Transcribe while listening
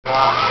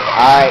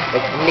Alright,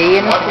 it's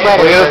me in a sweater.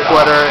 Me in a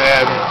sweater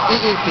and...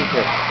 EE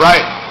teacher.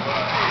 Right.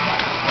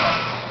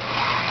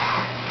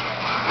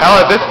 Hell,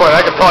 at this point,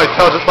 I can probably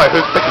tell just by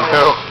who's picking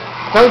who.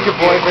 Soldier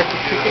Boy versus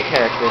secret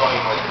characters.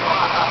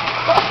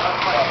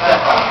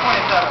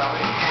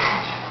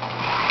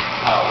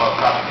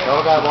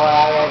 Soldier Boy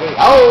already.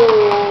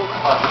 Oh!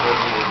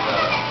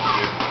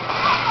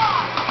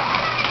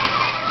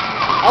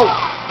 Oh!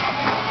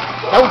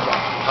 Soldier!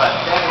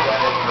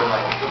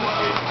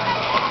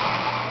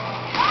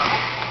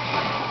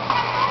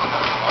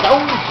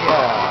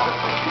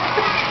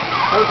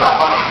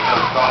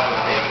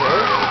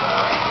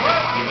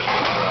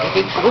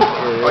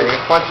 Oh, you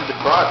can punch it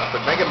across,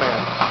 but Mega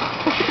Man.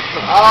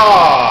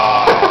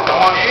 Oh!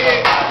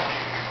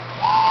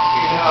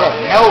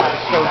 No,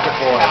 Soldier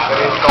Boy.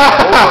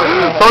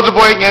 Soldier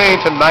Boy ain't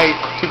getting tonight.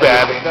 Too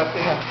bad. You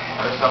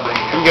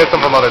can get some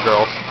from other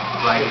girls.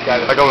 Like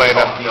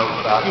Elena.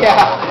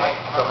 Yeah.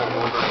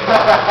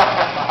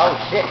 Oh,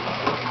 shit.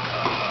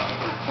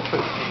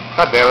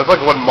 God damn, it's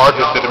like what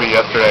Marcus did to me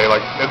yesterday,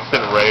 like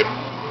instant rape.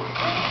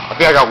 I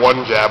think I got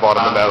one jab on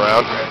him in that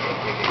round.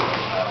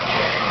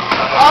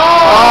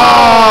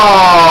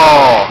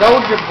 Oh!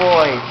 Soldier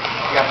Boy.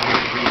 You have to do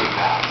it really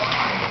fast.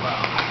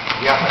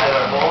 You have to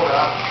either hold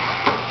up,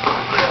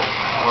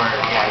 or,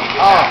 yeah, you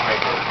can back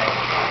right there.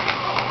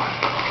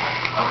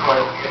 Of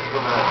course, if you're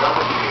going to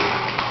double shoot,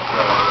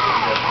 so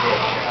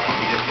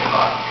you just get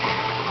up.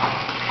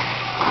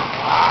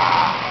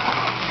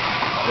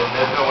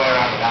 There's no way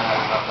around that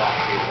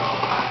too.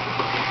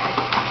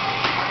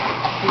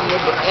 I see you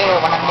in the air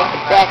when I make a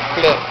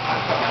backflip.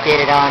 Get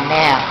it on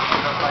now.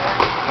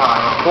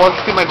 Want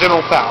to see my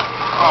General South.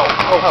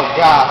 Oh,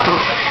 God.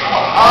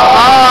 Oh!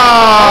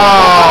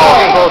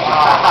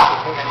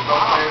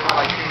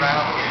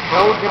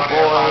 Soldier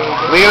Boy.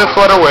 Lee in a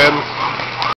sweater wins.